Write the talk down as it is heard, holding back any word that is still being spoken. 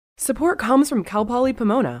Support comes from Cal Poly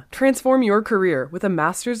Pomona. Transform your career with a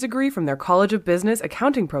master's degree from their College of Business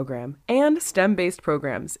accounting program and STEM-based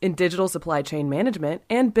programs in digital supply chain management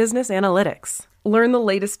and business analytics. Learn the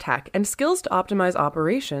latest tech and skills to optimize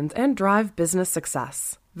operations and drive business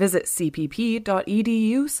success. Visit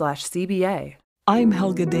cpp.edu/CBA. I'm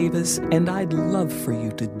Helga Davis, and I'd love for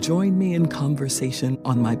you to join me in conversation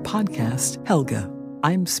on my podcast, Helga.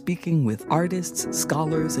 I'm speaking with artists,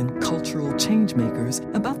 scholars, and cultural changemakers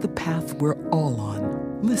about the path we're all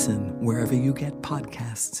on. Listen wherever you get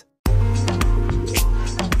podcasts.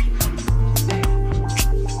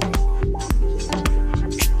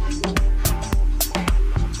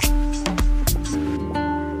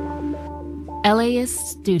 LAist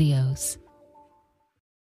Studios.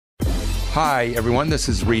 Hi, everyone. This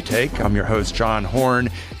is Retake. I'm your host, John Horn.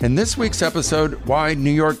 In this week's episode, why New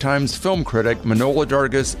York Times film critic Manohla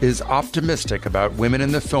Dargis is optimistic about women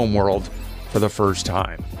in the film world for the first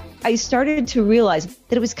time. I started to realize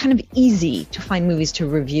that it was kind of easy to find movies to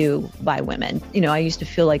review by women. You know, I used to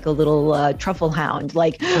feel like a little truffle hound,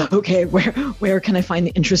 like, okay, where can I find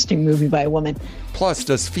the interesting movie by a woman? Plus,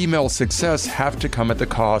 does female success have to come at the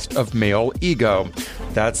cost of male ego?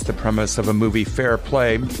 That's the premise of a movie, Fair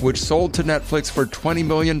Play, which sold to Netflix for $20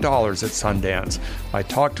 million at Sundance. I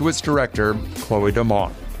talked to its director, Chloe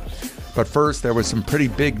Domont. But first, there was some pretty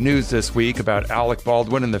big news this week about Alec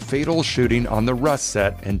Baldwin and the fatal shooting on the Rust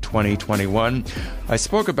set in 2021. I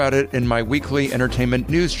spoke about it in my weekly entertainment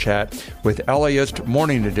news chat with LAist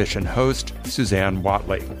Morning Edition host Susanne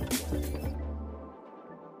Whatley.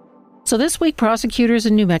 So this week, prosecutors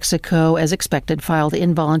in New Mexico, as expected, filed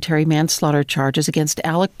involuntary manslaughter charges against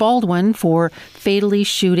Alec Baldwin for fatally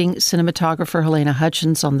shooting cinematographer Halyna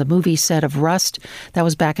Hutchins on the movie set of Rust. That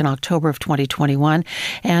was back in October of 2021.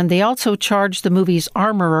 And they also charged the movie's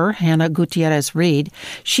armorer, Hannah Gutierrez-Reed.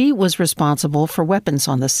 She was responsible for weapons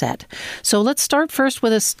on the set. So let's start first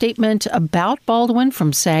with a statement about Baldwin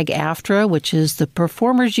from SAG-AFTRA, which is the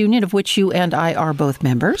performers union of which you and I are both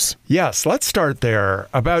members. Yes, let's start there.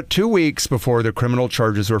 About 2 weeks before the criminal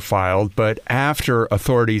charges were filed, but after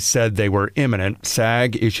authorities said they were imminent,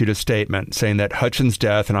 SAG issued a statement saying that Hutchins'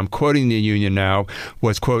 death, and I'm quoting the union now,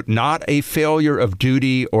 was, quote, not a failure of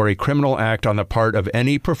duty or a criminal act on the part of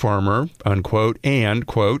any performer, unquote, and,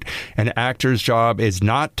 quote, an actor's job is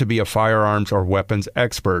not to be a firearms or weapons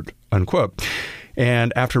expert, unquote.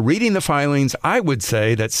 And after reading the filings, I would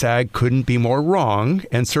say that SAG couldn't be more wrong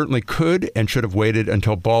and certainly could and should have waited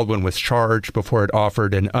until Baldwin was charged before it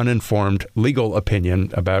offered an uninformed legal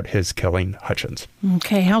opinion about his killing Hutchins.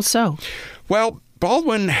 Okay, how so? Well,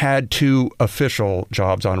 Baldwin had two official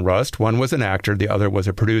jobs on Rust. One was an actor, the other was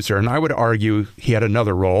a producer. And I would argue he had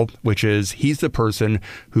another role, which is he's the person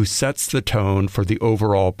who sets the tone for the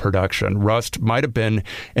overall production. Rust might have been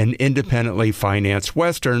an independently financed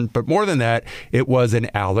Western, but more than that, it was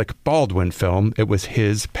an Alec Baldwin film. It was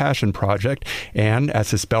his passion project. And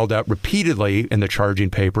as is spelled out repeatedly in the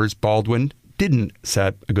charging papers, Baldwin didn't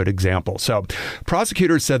set a good example. So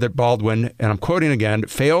prosecutors said that Baldwin, and I'm quoting again,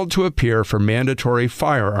 failed to appear for mandatory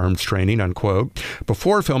firearms training, unquote,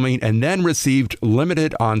 before filming and then received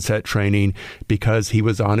limited on-set training because he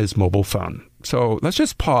was on his mobile phone. So let's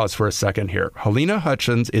just pause for a second here. Halyna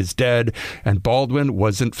Hutchins is dead, and Baldwin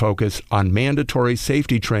wasn't focused on mandatory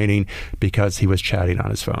safety training because he was chatting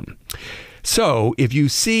on his phone. So if you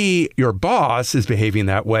see your boss is behaving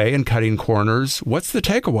that way and cutting corners, what's the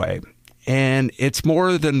takeaway? And it's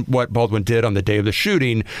more than what Baldwin did on the day of the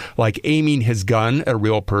shooting, like aiming his gun at a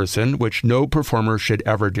real person, which no performer should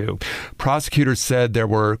ever do. Prosecutors said there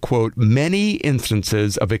were, quote, many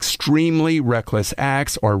instances of extremely reckless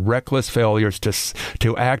acts or reckless failures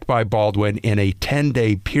to act by Baldwin in a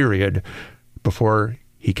 10-day period before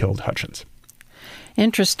he killed Hutchins.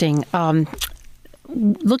 Interesting.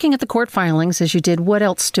 Looking at the court filings, as you did, what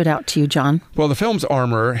else stood out to you, John? Well, the film's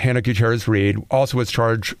armorer, Hannah Gutierrez-Reed, also was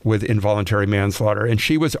charged with involuntary manslaughter, and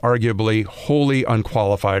she was arguably wholly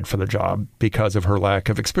unqualified for the job because of her lack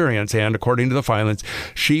of experience. And according to the filings,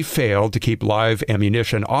 she failed to keep live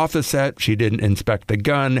ammunition off the set, she didn't inspect the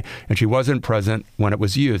gun, and she wasn't present when it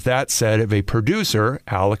was used. That said, if a producer,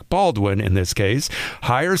 Alec Baldwin in this case,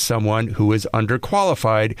 hires someone who is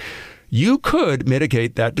underqualified, you could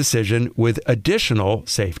mitigate that decision with additional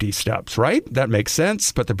safety steps, right? That makes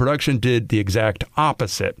sense, but the production did the exact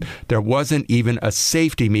opposite. There wasn't even a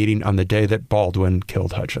safety meeting on the day that Baldwin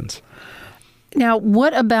killed Hutchins. Now,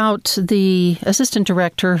 what about the assistant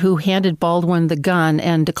director who handed Baldwin the gun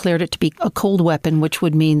and declared it to be a cold weapon, which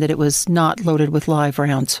would mean that it was not loaded with live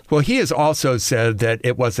rounds? Well, he has also said that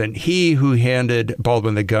it wasn't he who handed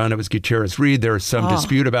Baldwin the gun. It was Gutierrez Reed. There is some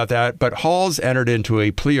dispute about that. But Halls entered into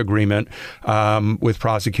a plea agreement with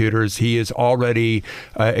prosecutors. He has already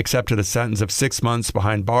accepted a sentence of 6 months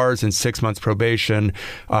behind bars and 6 months probation.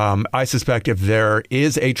 I suspect if there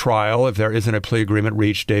is a trial, if there isn't a plea agreement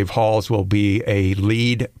reached, Dave Halls will be a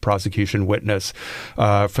lead prosecution witness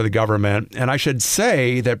for the government. And I should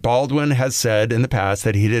say that Baldwin has said in the past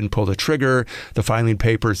that he didn't pull the trigger. The filing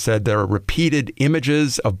papers said there are repeated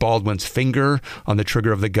images of Baldwin's finger on the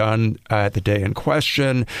trigger of the gun at the day in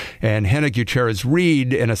question. And Hannah Gutierrez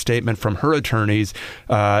Reed, in a statement from her attorneys,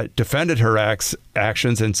 defended her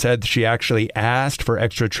actions and said she actually asked for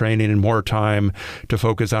extra training and more time to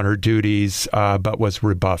focus on her duties, but was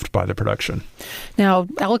rebuffed by the production. Now,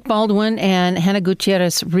 Alec Baldwin and Hannah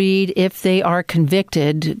Gutierrez Reed, if they are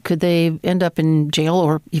convicted, could they end up in jail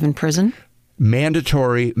or even prison?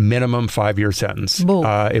 Mandatory minimum 5-year sentence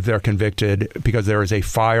if they're convicted, because there is a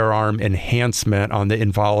firearm enhancement on the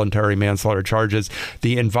involuntary manslaughter charges.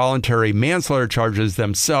 The involuntary manslaughter charges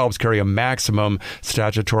themselves carry a maximum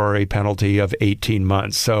statutory penalty of 18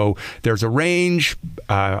 months. So there's a range.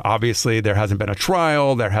 Obviously, there hasn't been a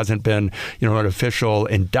trial. There hasn't been, an official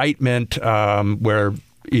indictment where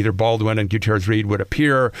either Baldwin and Gutierrez Reed would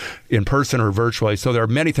appear in person or virtually. So there are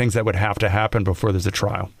many things that would have to happen before there's a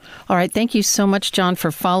trial. All right. Thank you so much, John,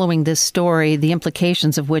 for following this story, the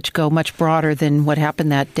implications of which go much broader than what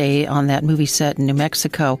happened that day on that movie set in New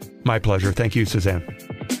Mexico. My pleasure. Thank you, Suzanne.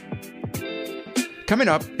 Coming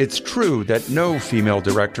up, it's true that no female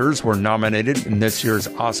directors were nominated in this year's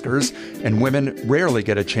Oscars, and women rarely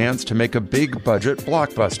get a chance to make a big-budget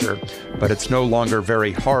blockbuster. But it's no longer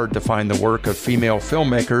very hard to find the work of female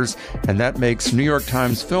filmmakers, and that makes New York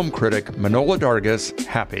Times film critic Manohla Dargis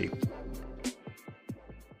happy.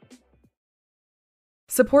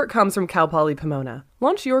 Support comes from Cal Poly Pomona.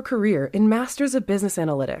 Launch your career in Masters of Business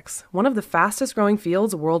Analytics, one of the fastest-growing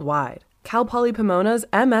fields worldwide. Cal Poly Pomona's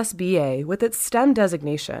MSBA, with its STEM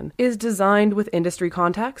designation, is designed with industry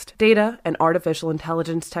context, data, and artificial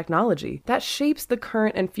intelligence technology that shapes the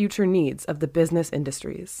current and future needs of the business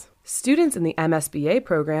industries. Students in the MSBA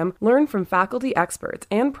program learn from faculty experts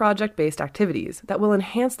and project-based activities that will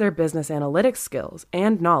enhance their business analytics skills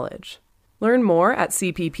and knowledge. Learn more at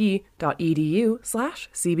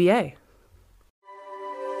cpp.edu/CBA.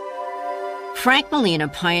 Frank Molina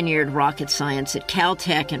pioneered rocket science at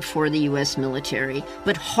Caltech and for the U.S. military,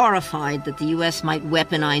 but horrified that the U.S. might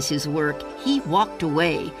weaponize his work, he walked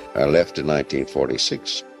away. I left in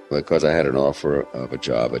 1946 because I had an offer of a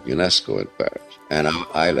job at UNESCO in Paris, and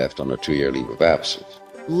I left on a 2-year leave of absence.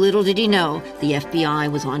 Little did he know the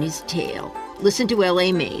FBI was on his tail. Listen to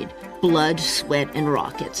L.A. Made, Blood, Sweat, and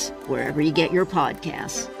Rockets, wherever you get your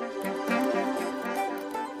podcasts.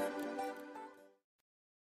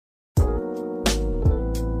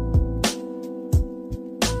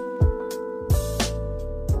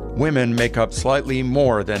 Women make up slightly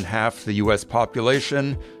more than half the U.S.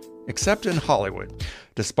 population, except in Hollywood.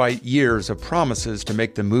 Despite years of promises to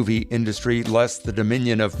make the movie industry less the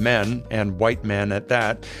dominion of men, and white men at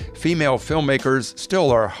that, female filmmakers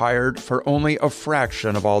still are hired for only a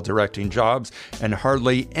fraction of all directing jobs, and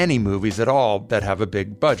hardly any movies at all that have a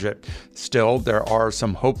big budget. Still, there are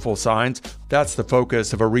some hopeful signs. That's the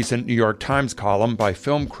focus of a recent New York Times column by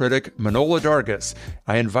film critic Manohla Dargis.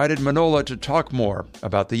 I invited Manohla to talk more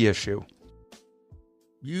about the issue.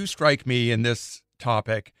 You strike me in this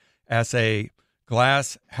topic as a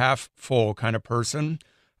glass half full kind of person.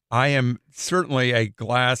 I am certainly a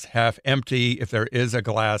glass half empty, if there is a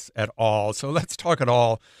glass at all. So let's talk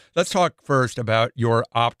first about your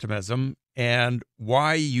optimism and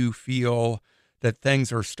why you feel that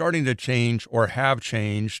things are starting to change or have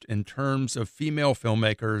changed in terms of female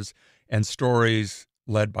filmmakers and stories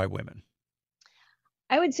led by women.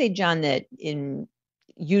 I would say, John, that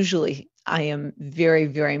usually I am very,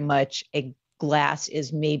 very much a glass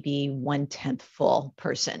is maybe 1/10 full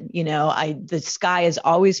person. The sky is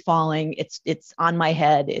always falling. It's on my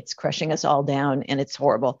head. It's crushing us all down, and it's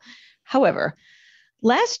horrible. However,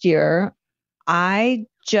 last year, I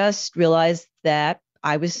just realized that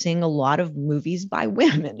I was seeing a lot of movies by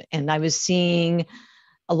women, and I was seeing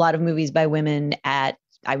a lot of movies by women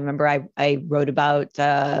I remember I wrote about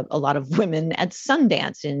a lot of women at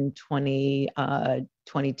Sundance in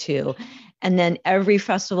 2022. And then every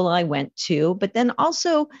festival I went to, but then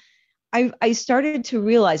also I started to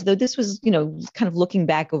realize, though this was, kind of looking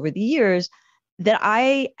back over the years, that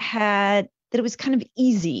I had that it was kind of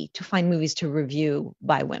easy to find movies to review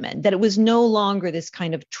by women, that it was no longer this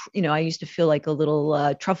kind of, I used to feel like a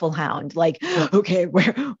little truffle hound, like, okay,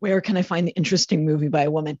 where can I find the interesting movie by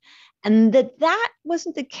a woman? And that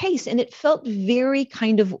wasn't the case. And it felt very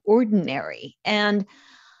kind of ordinary. And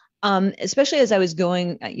especially as I was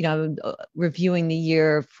going, reviewing the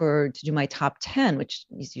year to do my top 10, which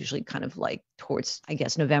is usually kind of like towards, I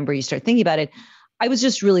guess, November, you start thinking about it. I was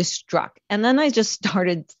just really struck. And then I just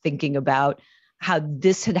started thinking about how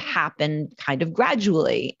this had happened kind of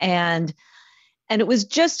gradually. And it was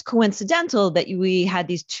just coincidental that we had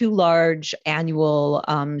these two large annual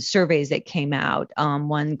surveys that came out,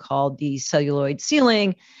 one called the Celluloid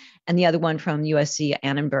Ceiling and the other one from USC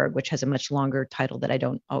Annenberg, which has a much longer title that I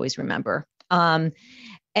don't always remember.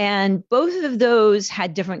 And both of those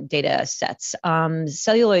had different data sets.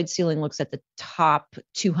 Celluloid Ceiling looks at the top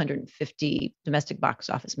 250 domestic box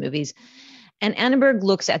office movies, and Annenberg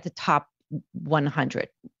looks at the top 100.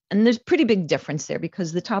 And there's pretty big difference there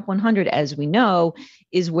because the top 100, as we know,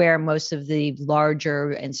 is where most of the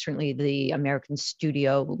larger and certainly the American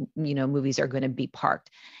studio, movies are going to be parked.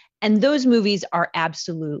 And those movies are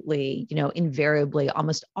absolutely, invariably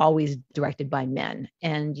almost always directed by men.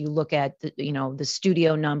 And you look at the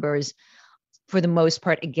studio numbers, for the most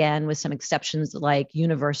part, again, with some exceptions like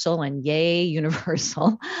Universal, and yay,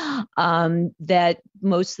 Universal, that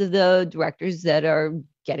most of the directors that are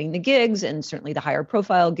getting the gigs, and certainly the higher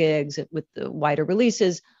profile gigs with the wider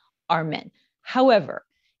releases, are men. However,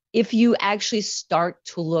 if you actually start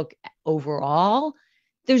to look overall,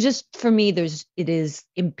 it is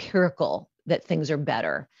empirical that things are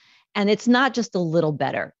better. And it's not just a little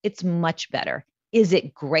better, it's much better. Is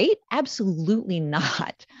it great? Absolutely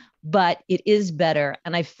not. But it is better.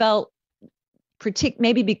 And I felt,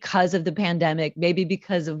 maybe because of the pandemic, maybe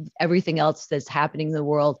because of everything else that's happening in the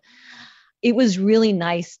world, it was really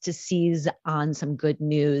nice to seize on some good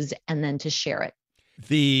news and then to share it.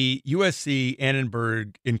 The USC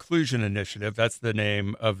Annenberg Inclusion Initiative, that's the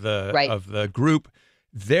name of the group.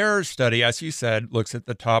 Their study, as you said, looks at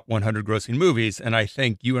the top 100 grossing movies. And I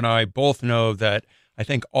think you and I both know that I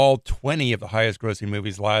think all 20 of the highest grossing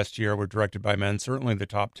movies last year were directed by men. Certainly the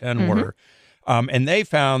top 10 were. And they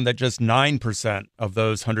found that just 9% of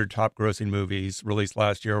those 100 top grossing movies released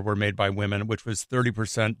last year were made by women, which was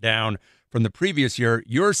 30% down from the previous year.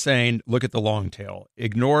 You're saying, look at the long tail,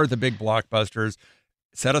 ignore the big blockbusters,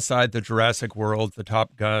 set aside the Jurassic World, the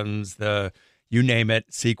Top Guns, the you name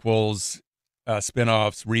it, sequels,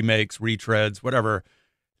 spinoffs, remakes, retreads, whatever.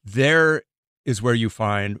 There is where you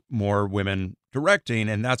find more women directing,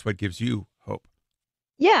 and that's what gives you hope.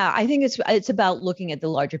 Yeah, I think it's about looking at the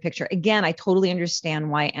larger picture. Again, I totally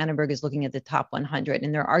understand why Annenberg is looking at the top 100,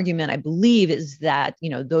 and their argument, I believe, is that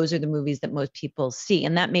those are the movies that most people see,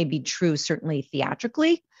 and that may be true certainly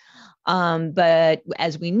theatrically, but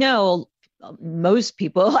as we know, most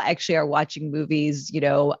people actually are watching movies,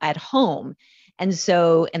 at home. And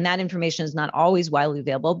that information is not always widely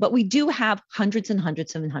available, but we do have hundreds and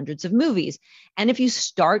hundreds and hundreds of movies. And if you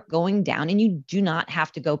start going down, and you do not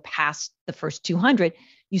have to go past the first 200,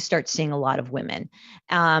 you start seeing a lot of women.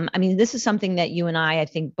 This is something that you and I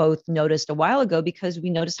think, both noticed a while ago, because we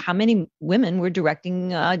noticed how many women were directing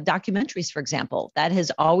documentaries, for example. That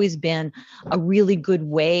has always been a really good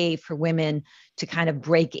way for women to kind of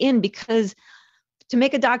break in, because to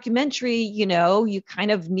make a documentary, you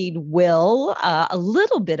kind of need a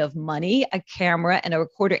little bit of money, a camera, and a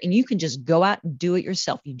recorder, and you can just go out and do it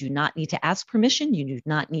yourself. You do not need to ask permission. You do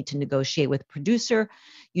not need to negotiate with a producer.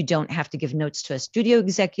 You don't have to give notes to a studio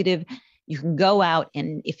executive. You can go out,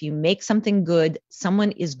 and if you make something good,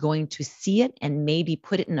 someone is going to see it and maybe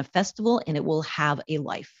put it in a festival, and it will have a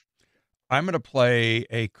life. I'm going to play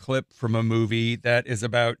a clip from a movie that is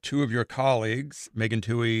about two of your colleagues, Megan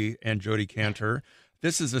Twohey and Jodi Kantor.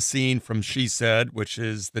 This is a scene from She Said, which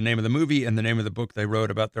is the name of the movie and the name of the book they wrote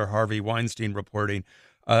about their Harvey Weinstein reporting.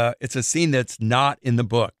 It's a scene that's not in the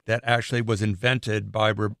book, that actually was invented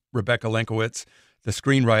by Rebecca Lenkowitz, the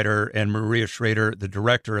screenwriter, and Maria Schrader, the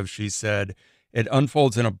director of She Said. It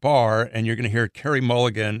unfolds in a bar, and you're going to hear Carey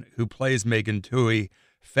Mulligan, who plays Megan Twohey,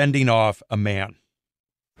 fending off a man.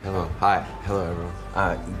 Hello. Hi. Hello,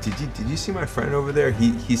 everyone. Did you see my friend over there?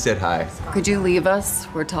 He said hi. Could you leave us?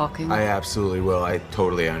 We're talking. I absolutely will. I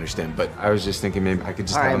totally understand. But I was just thinking maybe I could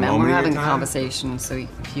just have a moment. All right, man. We're having a conversation, so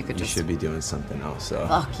if you could just... You should be doing something else, so...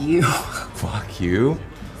 Fuck you. Fuck you?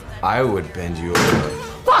 I would bend you over.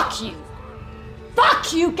 Fuck you!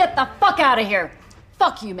 Fuck you! Get the fuck out of here!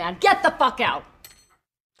 Fuck you, man. Get the fuck out!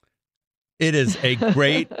 It is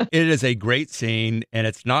a great scene, and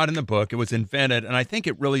it's not in the book. It was invented, and I think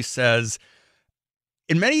it really says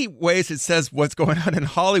in many ways, it says what's going on in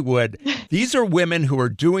Hollywood. These are women who are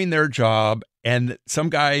doing their job, and some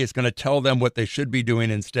guy is going to tell them what they should be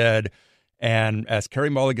doing instead. And as Carey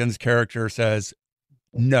Mulligan's character says,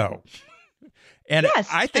 no. And yes,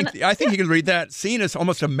 I think you can read that scene as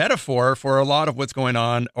almost a metaphor for a lot of what's going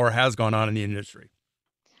on or has gone on in the industry.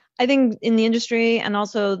 I think in the industry and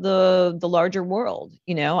also the larger world,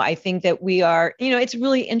 I think that we are, it's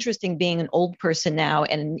really interesting being an old person now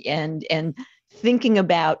and thinking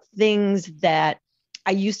about things that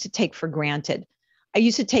I used to take for granted. I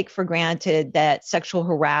used to take for granted that sexual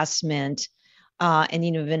harassment and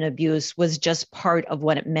even abuse was just part of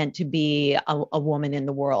what it meant to be a woman in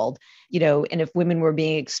the world, and if women were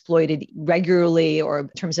being exploited regularly or in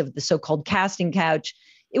terms of the so-called casting couch,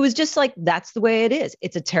 it was just like, that's the way it is.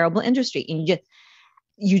 It's a terrible industry. And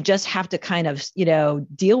you just have to kind of,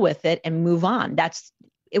 deal with it and move on.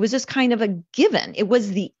 It was just kind of a given. It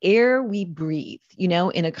was the air we breathe, in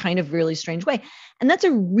a kind of really strange way. And that's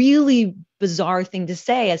a really bizarre thing to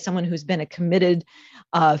say as someone who's been a committed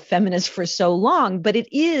feminist for so long, but it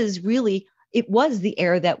was the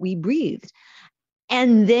air that we breathed.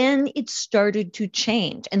 And then it started to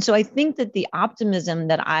change. And so I think that the optimism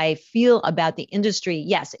that I feel about the industry,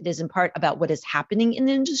 yes, it is in part about what is happening in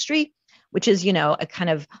the industry, which is, a kind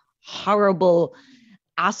of horrible,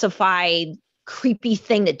 ossified, creepy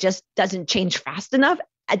thing that just doesn't change fast enough.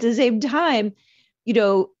 At the same time,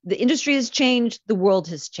 the industry has changed, the world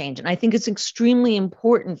has changed. And I think it's extremely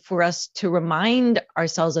important for us to remind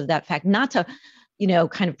ourselves of that fact, not to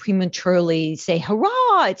kind of prematurely say,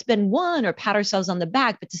 hurrah, it's been won, or pat ourselves on the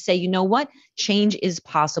back, but to say, you know what, change is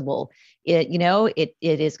possible. It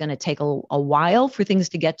is going to take a while for things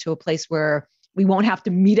to get to a place where we won't have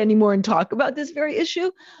to meet anymore and talk about this very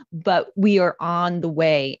issue, but we are on the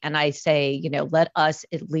way. And I say, let us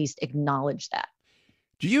at least acknowledge that.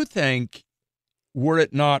 Do you think, were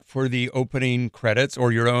it not for the opening credits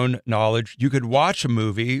or your own knowledge, you could watch a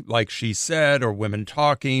movie like She Said or Women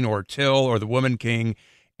Talking or Till or The Woman King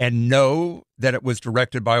and know that it was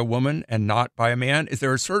directed by a woman and not by a man? Is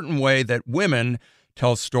there a certain way that women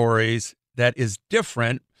tell stories that is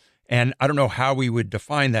different? And I don't know how we would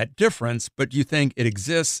define that difference, but do you think it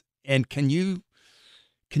exists? And can you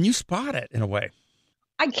spot it in a way?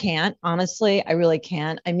 I can't, honestly. I really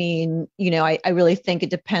can't. I mean, I really think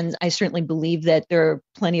it depends. I certainly believe that there are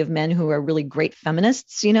plenty of men who are really great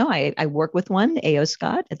feminists. I work with one, A.O.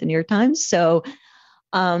 Scott at the New York Times. So,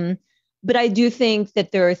 but I do think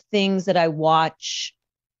that there are things that I watch,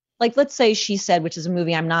 like, let's say She Said, which is a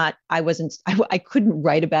movie I couldn't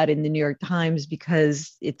write about in the New York Times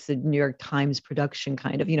because it's a New York Times production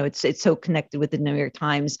kind of, it's so connected with the New York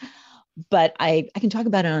Times. But I can talk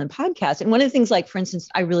about it on a podcast. And one of the things, like, for instance,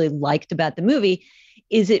 I really liked about the movie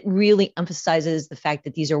is it really emphasizes the fact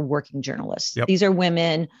that these are working journalists. Yep. These are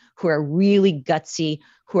women who are really gutsy,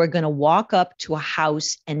 who are going to walk up to a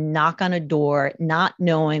house and knock on a door, not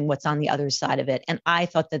knowing what's on the other side of it. And I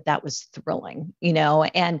thought that was thrilling,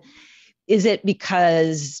 and is it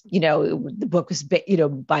because, the book was,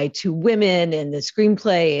 by two women and the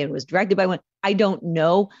screenplay and was directed by one? I don't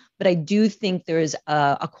know, but I do think there's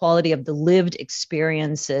a quality of the lived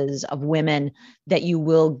experiences of women that you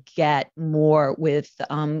will get more with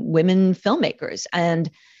women filmmakers. And,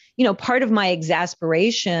 part of my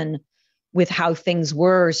exasperation with how things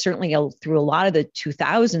were certainly through a lot of the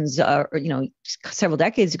 2000s, several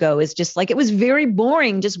decades ago, is just like, it was very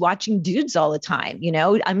boring just watching dudes all the time.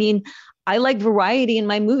 I mean, I like variety in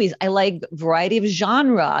my movies. I like variety of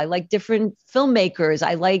genre. I like different filmmakers.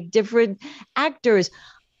 I like different actors.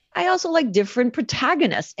 I also like different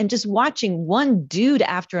protagonists. And just watching one dude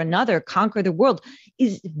after another conquer the world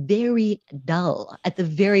is very dull. At the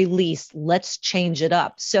very least, let's change it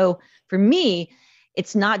up. So for me,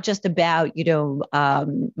 it's not just about,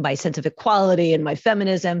 my sense of equality and my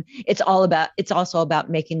feminism. It's also about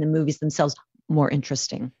making the movies themselves more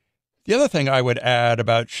interesting. The other thing I would add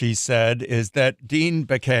about She Said is that Dean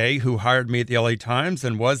Baquet, who hired me at the LA Times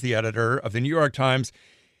and was the editor of the New York Times,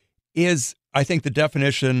 is, I think, the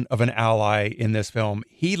definition of an ally in this film.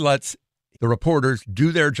 He lets the reporters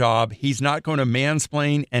do their job. He's not going to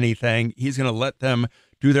mansplain anything. He's going to let them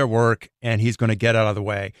do their work, and he's going to get out of the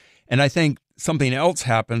way. And I think something else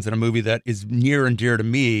happens in a movie that is near and dear to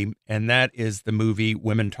me, and that is the movie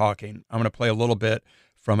Women Talking. I'm going to play a little bit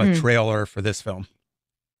from a trailer for this film.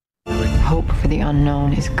 Hope for the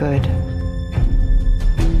unknown is good.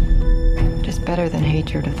 Just better than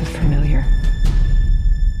hatred of the familiar.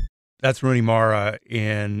 That's Rooney Mara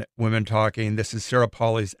in Women Talking. This is Sarah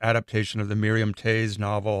Polley's adaptation of the Miriam Toews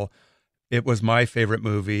novel. It was my favorite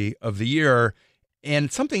movie of the year. And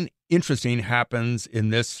something interesting happens in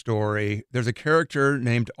this story. There's a character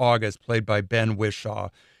named August, played by Ben Whishaw.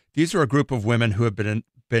 These are a group of women who have been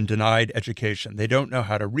denied education. They don't know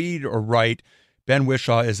how to read or write. Ben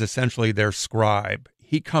Whishaw is essentially their scribe.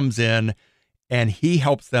 He comes in and he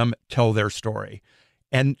helps them tell their story.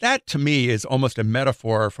 And that, to me, is almost a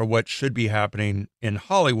metaphor for what should be happening in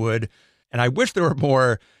Hollywood. And I wish there were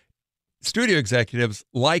more studio executives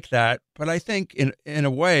like that. But I think in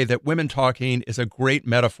a way that women talking is a great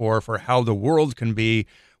metaphor for how the world can be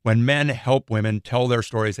when men help women tell their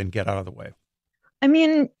stories and get out of the way. I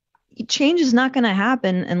mean, change is not going to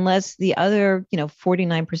happen unless the other,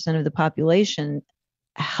 49% of the population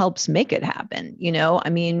helps make it happen. I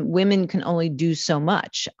mean, women can only do so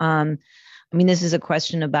much. This is a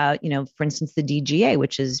question about, for instance, the DGA,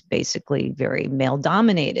 which is basically very male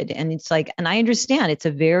dominated. And it's like, and I understand it's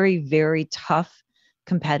a very, very tough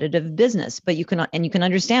competitive business, but you can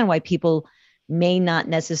understand why people may not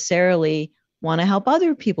necessarily want to help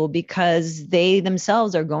other people because they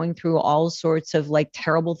themselves are going through all sorts of like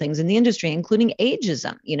terrible things in the industry, including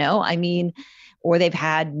ageism, or they've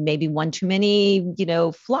had maybe one too many,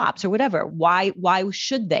 flops or whatever. Why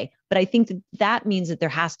should they? But I think that means that there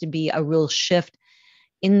has to be a real shift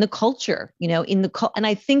in the culture, and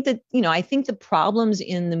I think that, I think the problems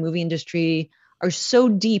in the movie industry are so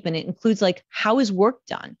deep, and it includes like, how is work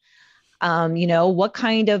done?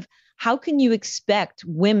 How can you expect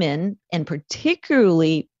women, and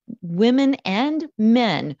particularly women and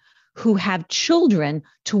men who have children,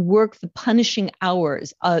 to work the punishing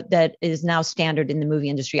hours that is now standard in the movie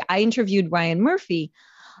industry? I interviewed Ryan Murphy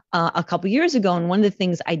a couple of years ago, and one of the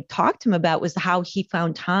things I talked to him about was how he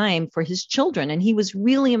found time for his children. And he was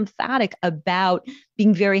really emphatic about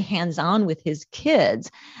being very hands-on with his kids.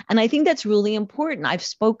 And I think that's really important. I've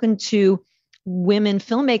spoken to women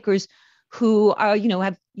filmmakers who are,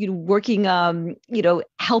 working,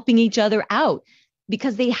 helping each other out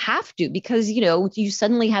because they have to, because, you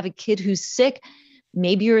suddenly have a kid who's sick.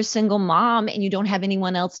 Maybe you're a single mom and you don't have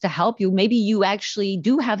anyone else to help you. Maybe you actually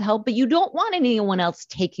do have help, but you don't want anyone else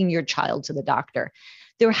taking your child to the doctor.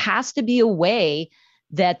 There has to be a way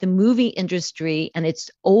that the movie industry and its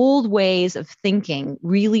old ways of thinking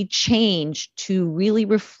really change to really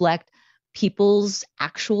reflect people's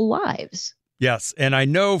actual lives. Yes. And I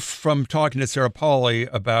know from talking to Sarah Polley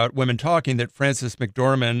about Women Talking that Frances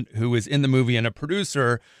McDormand, who is in the movie and a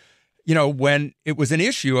producer, when it was an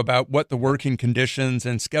issue about what the working conditions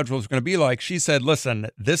and schedules were going to be like, she said, listen,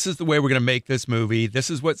 this is the way we're going to make this movie. This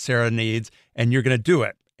is what Sarah needs, and you're going to do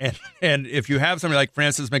it. And if you have somebody like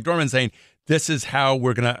Frances McDormand saying, this is how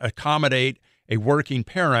we're going to accommodate a working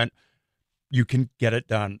parent, you can get it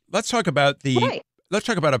done. Let's talk about Let's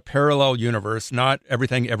talk about a parallel universe, not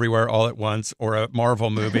Everything Everywhere All at Once or a Marvel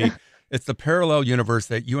movie. It's the parallel universe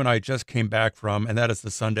that you and I just came back from, and that is the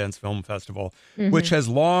Sundance Film Festival, which has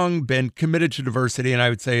long been committed to diversity, and I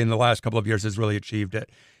would say in the last couple of years has really achieved it.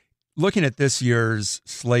 Looking at this year's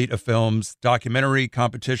slate of films, documentary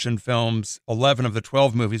competition films, 11 of the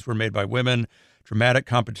 12 movies were made by women. Dramatic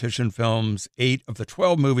competition films, 8 of the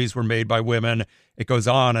 12 movies were made by women. It goes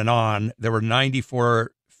on and on. There were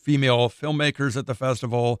 94 female filmmakers at the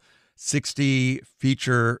festival, 60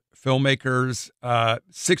 feature filmmakers,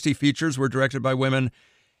 60 features were directed by women.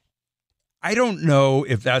 I don't know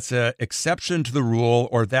if that's an exception to the rule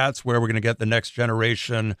or that's where we're going to get the next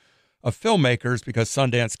generation of filmmakers, because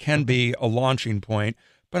Sundance can be a launching point.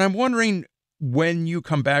 But I'm wondering, when you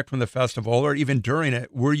come back from the festival or even during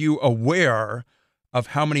it, were you aware of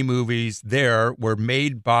how many movies there were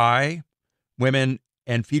made by women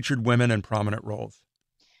and featured women in prominent roles?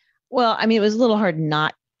 Well, it was a little hard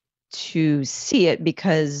not to see it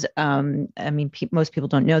because, most people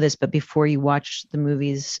don't know this, but before you watch the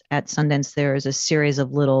movies at Sundance, there is a series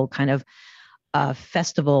of little kind of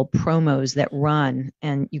festival promos that run,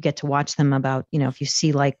 and you get to watch them about, if you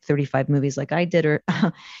see like 35 movies like I did, or,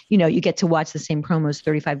 you get to watch the same promos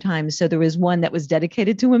 35 times. So there was one that was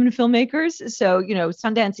dedicated to women filmmakers. So,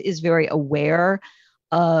 Sundance is very aware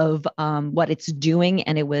of what it's doing.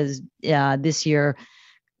 And it was this year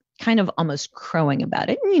kind of almost crowing about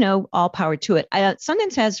it, and, all power to it.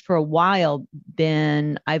 Sundance has for a while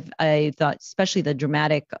been, I thought, especially the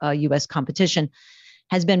dramatic U.S. competition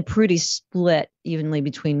has been pretty split evenly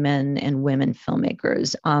between men and women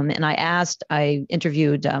filmmakers. And I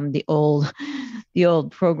interviewed the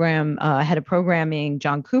old program head of programming,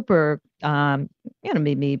 John Cooper,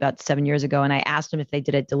 maybe about 7 years ago. And I asked him if they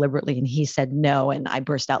did it deliberately, and he said no. And I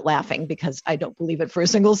burst out laughing because I don't believe it for a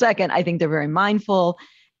single second. I think they're very mindful.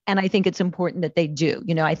 And I think it's important that they do.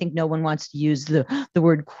 I think no one wants to use the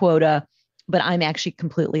word quota, but I'm actually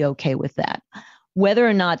completely okay with that. Whether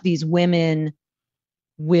or not these women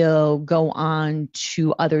will go on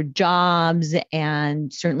to other jobs,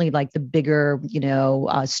 and certainly like the bigger,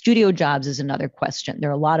 studio jobs is another question. There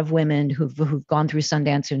are a lot of women who've gone through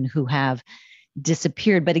Sundance and who have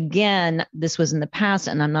disappeared. But again, this was in the past,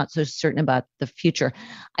 and I'm not so certain about the future.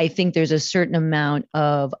 I think there's a certain amount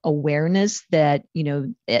of awareness that,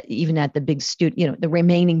 even at the big the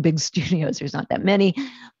remaining big studios, there's not that many,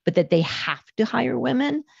 but that they have to hire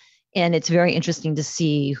women. And it's very interesting to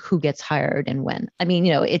see who gets hired and when. I mean,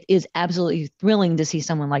 it is absolutely thrilling to see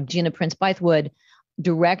someone like Gina Prince Bythewood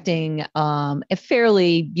directing a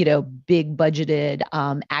fairly, big budgeted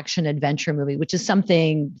action adventure movie, which is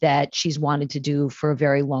something that she's wanted to do for a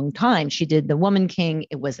very long time. She did The Woman King.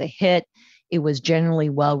 It was a hit. It was generally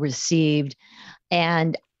well received.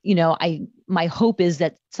 And, my hope is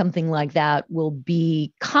that something like that will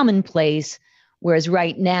be commonplace. Whereas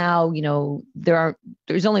right now,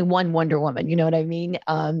 there's only one Wonder Woman, you know what I mean?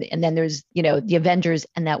 And then there's, the Avengers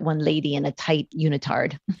and that one lady in a tight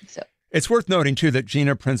unitard. So. It's worth noting, too, that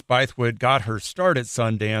Gina Prince Bythewood got her start at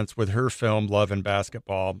Sundance with her film Love and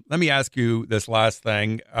Basketball. Let me ask you this last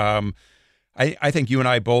thing. I think you and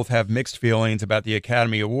I both have mixed feelings about the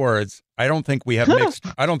Academy Awards. I don't think we have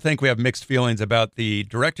mixed feelings about the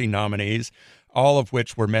directing nominees, all of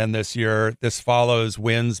which were men this year. This follows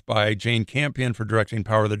wins by Jane Campion for directing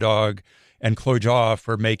Power of the Dog and Chloe Zhao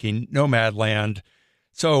for making Nomadland.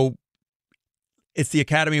 So it's the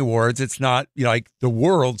Academy Awards. It's not like the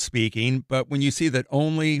world speaking, but when you see that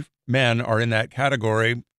only men are in that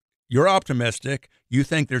category, you're optimistic. You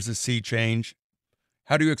think there's a sea change.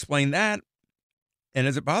 How do you explain that? And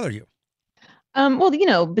does it bother you?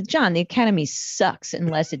 Well, but John, the Academy sucks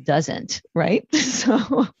unless it doesn't, right?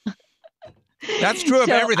 So that's true of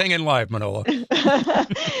everything in life, Manohla.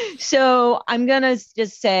 So I'm going to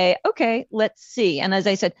just say, okay, let's see. And as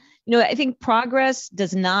I said, I think progress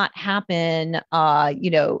does not happen.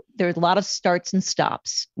 There's a lot of starts and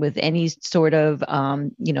stops with any sort of,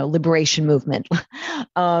 liberation movement.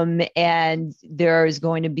 And there's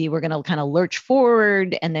going to be, we're going to kind of lurch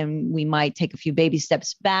forward, and then we might take a few baby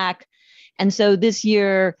steps back. And so this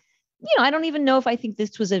year, I don't even know if I think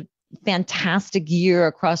this was a fantastic year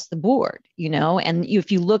across the board, and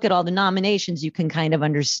if you look at all the nominations, you can kind of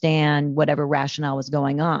understand whatever rationale was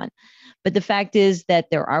going on. But the fact is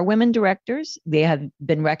that there are women directors. They have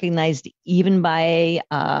been recognized even by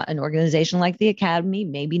an organization like the Academy,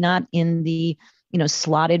 maybe not in the,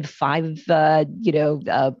 slotted 5,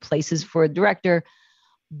 places for a director,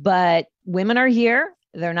 but women are here.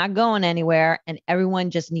 They're not going anywhere. And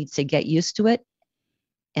everyone just needs to get used to it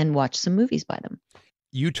and watch some movies by them.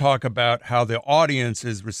 You talk about how the audience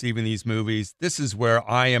is receiving these movies. This is where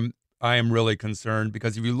I am really concerned,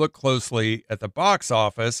 because if you look closely at the box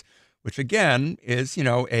office, which again is,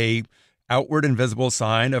 a outward and visible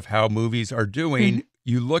sign of how movies are doing. Mm-hmm.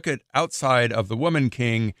 You look at outside of The Woman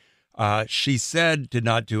King, She Said did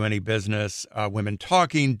not do any business. Women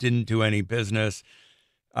Talking didn't do any business.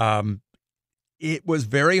 It was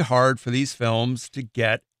very hard for these films to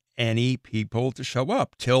get any people to show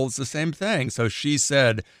up. Till's the same thing. So She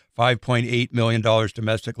Said $5.8 million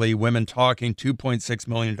domestically, Women Talking $2.6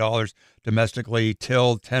 million domestically,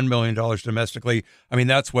 Till $10 million domestically. I mean,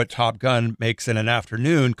 that's what Top Gun makes in an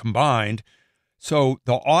afternoon combined. So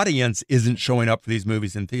the audience isn't showing up for these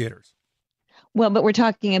movies in theaters. Well, but we're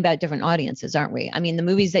talking about different audiences, aren't we? I mean, the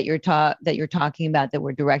movies that you're talking about that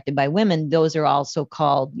were directed by women, those are all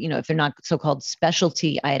so-called, if they're not so-called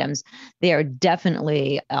specialty items, they are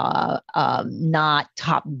definitely not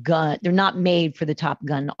Top Gun. They're not made for the Top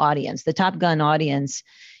Gun audience. The Top Gun audience,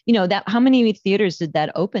 that how many theaters did that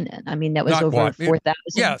open in? I mean, that was not over 4,000.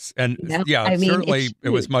 Yes, and certainly it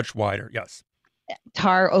was much wider. Yes.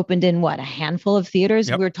 Tar opened in a handful of theaters.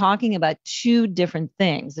 Yep. We're talking about two different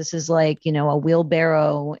things. This is like, a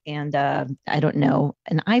wheelbarrow and I don't know,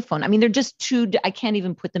 an iPhone. I mean, they're just two. I can't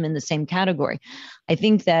even put them in the same category. I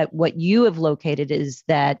think that what you have located is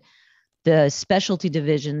that the specialty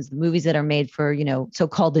divisions, the movies that are made for,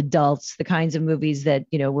 so-called adults, the kinds of movies that,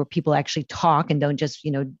 where people actually talk and don't just,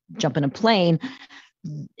 jump in a plane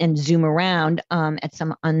and zoom around at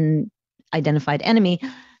some unidentified enemy,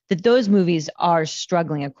 that those movies are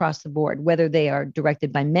struggling across the board, whether they are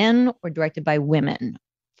directed by men or directed by women,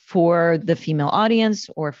 for the female audience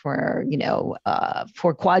or for,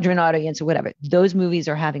 for quadrant audience or whatever. Those movies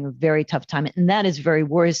are having a very tough time. And that is very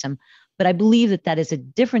worrisome. But I believe that is a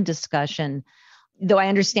different discussion, though I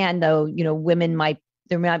understand, though,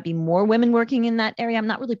 there might be more women working in that area. I'm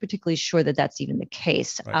not really particularly sure that that's even the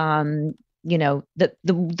case. Right.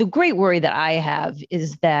 The great worry that I have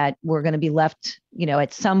is that we're going to be left,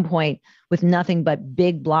 at some point with nothing but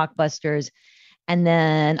big blockbusters. and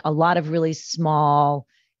then a lot of really small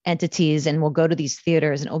entities, and we'll go to these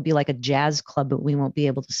theaters and it'll be like a jazz club, but we won't be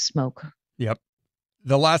able to smoke. Yep.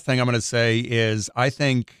 The last thing I'm going to say is I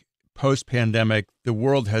think post-pandemic, the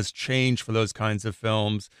world has changed for those kinds of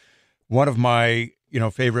films. One of my,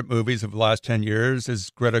 favorite movies of the last 10 years is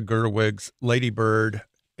Greta Gerwig's Lady Bird.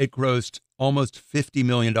 It grossed almost $50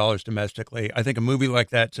 million domestically. I think a movie like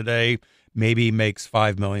that today maybe makes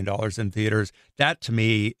 $5 million in theaters. That to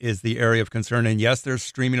me is the area of concern. And yes, there's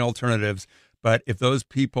streaming alternatives, but if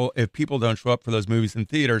people don't show up for those movies in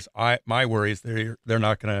theaters, my worry is they're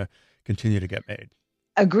not going to continue to get made.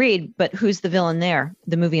 Agreed. But who's the villain there?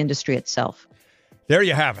 The movie industry itself. There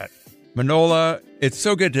you have it. Manohla, it's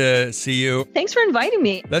so good to see you. Thanks for inviting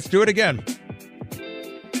me. Let's do it again.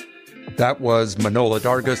 That was Manohla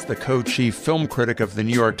Dargis, the co-chief film critic of the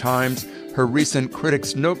New York Times. Her recent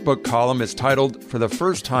Critic's Notebook column is titled, "For the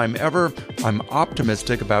First Time Ever, I'm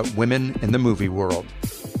Optimistic About Women in the Movie World."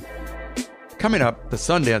 Coming up, the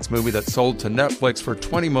Sundance movie that sold to Netflix for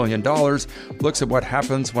 $20 million looks at what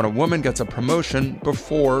happens when a woman gets a promotion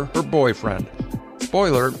before her boyfriend.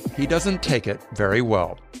 Spoiler, he doesn't take it very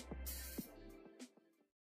well.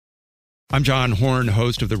 I'm John Horn,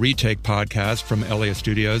 host of the Retake podcast from LAist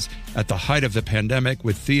Studios. At the height of the pandemic,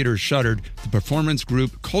 with theaters shuttered, the performance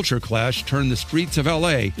group Culture Clash turned the streets of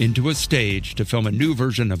LA into a stage to film a new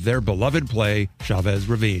version of their beloved play, Chavez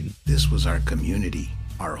Ravine. This was our community,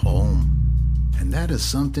 our home. And that is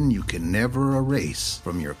something you can never erase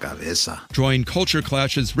from your cabeza. Join Culture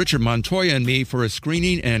Clash's Richard Montoya and me for a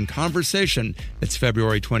screening and conversation. It's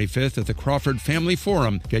February 25th at the Crawford Family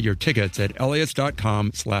Forum. Get your tickets at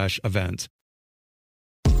LAist.com/events.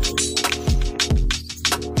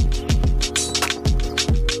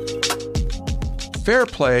 Fair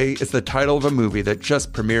Play is the title of a movie that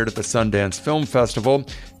just premiered at the Sundance Film Festival.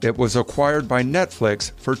 It was acquired by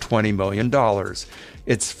Netflix for $20 million.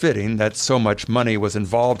 It's fitting that so much money was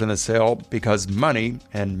involved in the sale because money,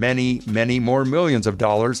 and many, many more millions of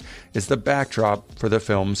dollars, is the backdrop for the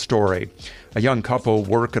film's story. A young couple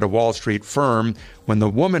work at a Wall Street firm. When the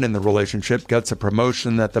woman in the relationship gets a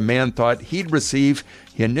promotion that the man thought he'd receive,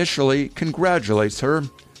 he initially congratulates her.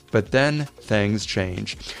 But then things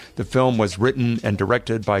change. The film was written and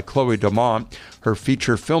directed by Chloe Domont. Her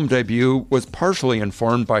feature film debut was partially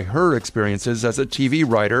informed by her experiences as a TV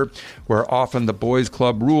writer, where often the boys'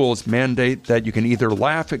 club rules mandate that you can either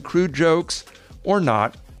laugh at crude jokes or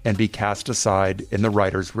not and be cast aside in the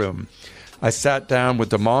writer's room. I sat down with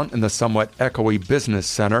Domont in the somewhat echoey business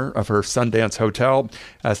center of her Sundance hotel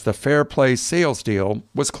as the Fair Play sales deal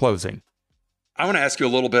was closing. I want to ask you a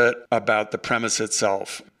little bit about the premise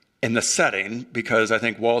itself and the setting, because I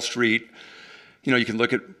think Wall Street, you can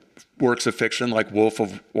look at works of fiction like Wolf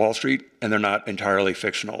of Wall Street, and they're not entirely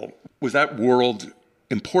fictional. Was that world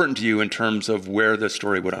important to you in terms of where the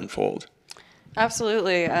story would unfold?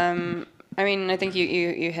 Absolutely. I think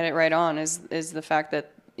you hit it right on, is the fact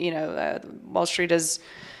that, Wall Street it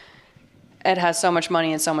has so much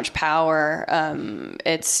money and so much power.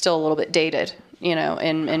 It's still a little bit dated,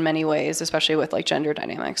 in many ways, especially with like gender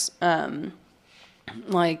dynamics.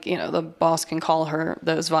 The boss can call her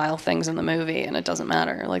those vile things in the movie and it doesn't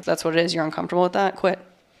matter. Like, that's what it is. You're uncomfortable with that? Quit.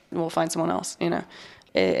 We'll find someone else,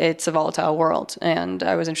 It's a volatile world. And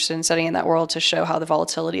I was interested in studying that world to show how the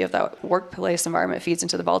volatility of that workplace environment feeds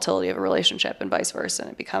into the volatility of a relationship and vice versa.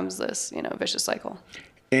 And it becomes this, vicious cycle.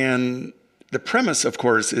 And the premise, of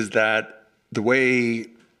course, is that the way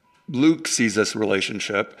Luke sees this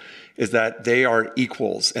relationship is that they are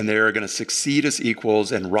equals and they are going to succeed as equals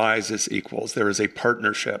and rise as equals. There is a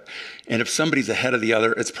partnership. And if somebody's ahead of the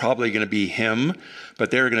other, it's probably going to be him,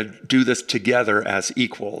 but they're going to do this together as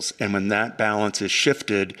equals. And when that balance is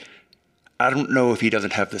shifted, I don't know if he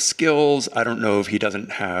doesn't have the skills. I don't know if he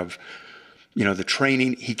doesn't have, the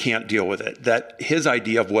training. He can't deal with it. That his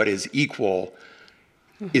idea of what is equal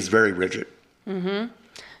is very rigid. Mm-hmm.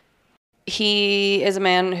 He is a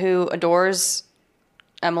man who adores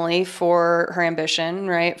Emily for her ambition,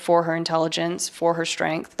 right? For her intelligence, for her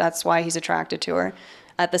strength. That's why he's attracted to her.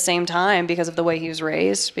 At the same time, because of the way he was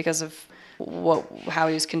raised, because of how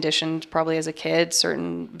he was conditioned probably as a kid,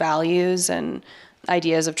 certain values and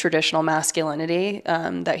ideas of traditional masculinity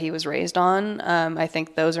that he was raised on, I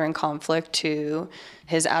think those are in conflict to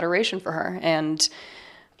his adoration for her. And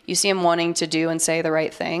you see him wanting to do and say the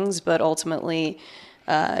right things, but ultimately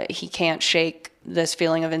he can't shake this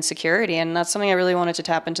feeling of insecurity. And that's something I really wanted to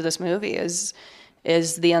tap into this movie is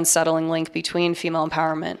the unsettling link between female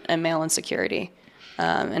empowerment and male insecurity,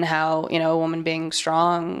 and how, a woman being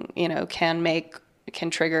strong, can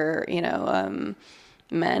trigger,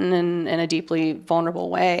 men in a deeply vulnerable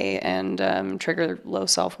way and trigger low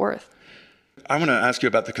self-worth. I want to ask you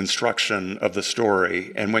about the construction of the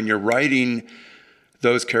story. And when you're writing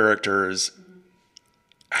those characters,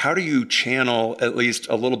 how do you channel at least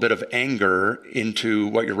a little bit of anger into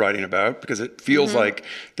what you're writing about? Because it feels like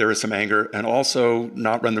there is some anger, and also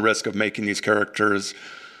not run the risk of making these characters,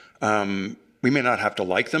 we may not have to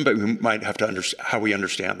like them, but we might have to understand how we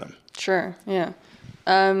understand them. Sure, yeah.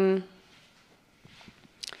 Yeah,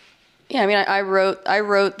 I mean, I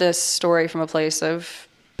wrote this story from a place of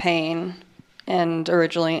pain and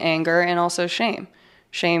originally anger and also shame.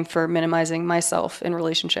 Shame for minimizing myself in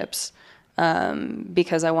relationships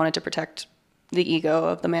because I wanted to protect the ego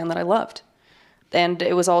of the man that I loved. And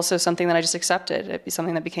it was also something that I just accepted. It'd be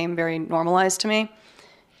something that became very normalized to me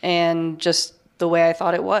and just the way I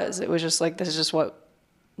thought it was. It was just like, this is just what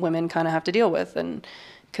women kind of have to deal with. And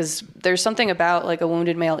because there's something about like a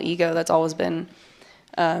wounded male ego that's always been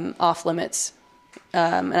off limits.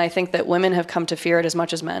 And I think that women have come to fear it as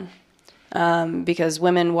much as men. Because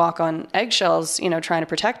women walk on eggshells, you know, trying to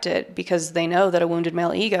protect it because they know that a wounded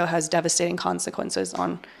male ego has devastating consequences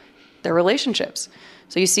on their relationships.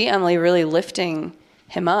 So you see Emily really lifting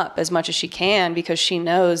him up as much as she can because she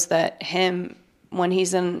knows that when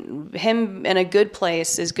he's in a good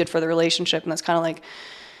place is good for the relationship. And that's kind of like,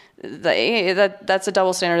 that's a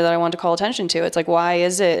double standard that I want to call attention to. It's like, why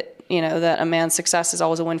is it, you know, that a man's success is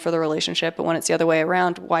always a win for the relationship, but when it's the other way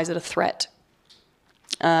around, why is it a threat?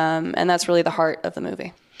 And that's really the heart of the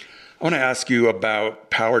movie. I want to ask you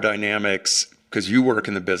about power dynamics because you work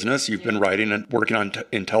in the business. You've been writing and working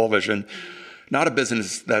in television. Not a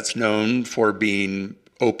business that's known for being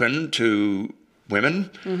open to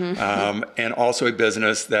women, and also a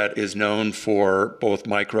business that is known for both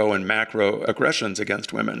micro and macro aggressions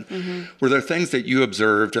against women. Were there things that you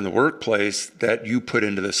observed in the workplace that you put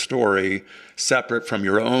into this story separate from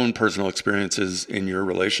your own personal experiences in your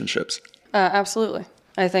relationships? Absolutely.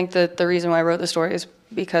 I think that the reason why I wrote the story is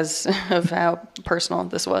because of how personal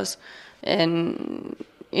this was. And,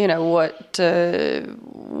 you know, what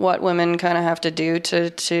women kind of have to do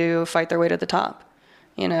to fight their way to the top,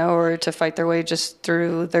 you know, or to fight their way just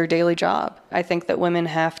through their daily job. I think that women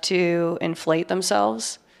have to inflate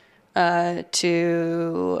themselves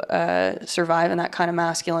to survive in that kind of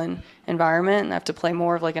masculine environment, and have to play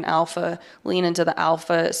more of like an alpha, lean into the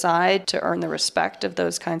alpha side to earn the respect of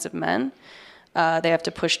those kinds of men. They have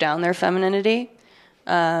to push down their femininity.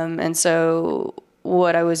 And so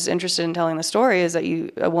what I was interested in telling the story is that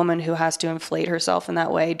a woman who has to inflate herself in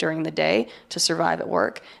that way during the day to survive at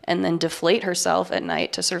work, and then deflate herself at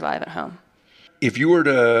night to survive at home. If you were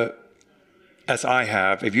to, as I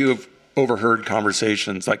have, if you have overheard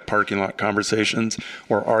conversations like parking lot conversations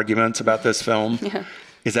or arguments about this film,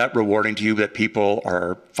 is that rewarding to you that people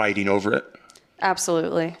are fighting over it?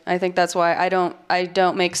 Absolutely. I think that's why I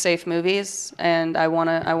don't make safe movies, and I want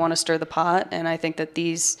to stir the pot. And I think that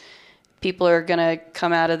these people are going to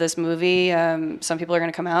come out of this movie. Some people are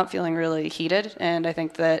going to come out feeling really heated. And I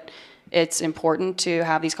think that it's important to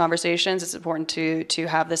have these conversations. It's important to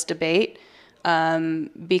have this debate.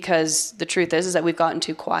 Because the truth is that we've gotten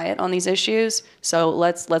too quiet on these issues. So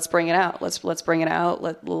let's bring it out. Let's bring it out.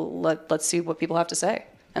 Let's see what people have to say,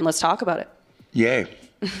 and let's talk about it. Yay.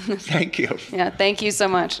 Thank you. Yeah, thank you so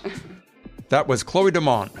much. That was Chloe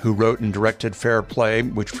Domont, who wrote and directed Fair Play,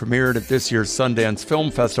 which premiered at this year's Sundance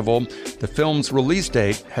Film Festival. The film's release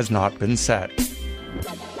date has not been set.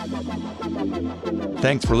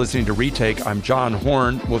 Thanks for listening to Retake. I'm John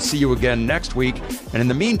Horn. We'll see you again next week. And in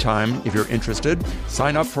the meantime, if you're interested,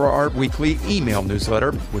 sign up for our weekly email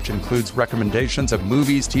newsletter, which includes recommendations of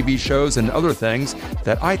movies, TV shows, and other things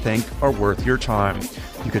that I think are worth your time.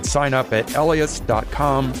 You could sign up at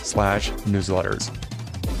LAist.com/newsletters.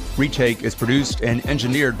 Retake is produced and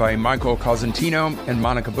engineered by Michael Cosentino and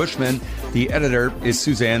Monica Bushman. The editor is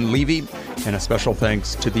Suzanne Levy. And a special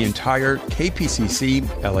thanks to the entire KPCC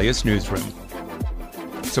LAist newsroom.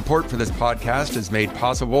 Support for this podcast is made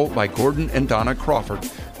possible by Gordon and Dona Crawford,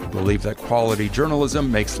 who believe that quality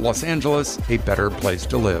journalism makes Los Angeles a better place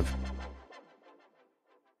to live.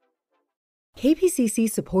 KPCC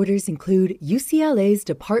supporters include UCLA's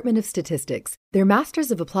Department of Statistics. Their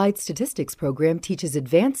Masters of Applied Statistics program teaches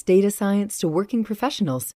advanced data science to working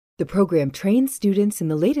professionals. The program trains students in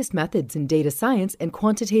the latest methods in data science and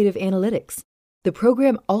quantitative analytics. The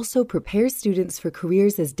program also prepares students for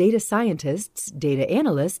careers as data scientists, data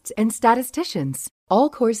analysts, and statisticians. All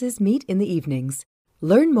courses meet in the evenings.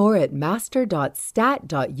 Learn more at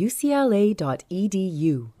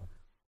master.stat.ucla.edu.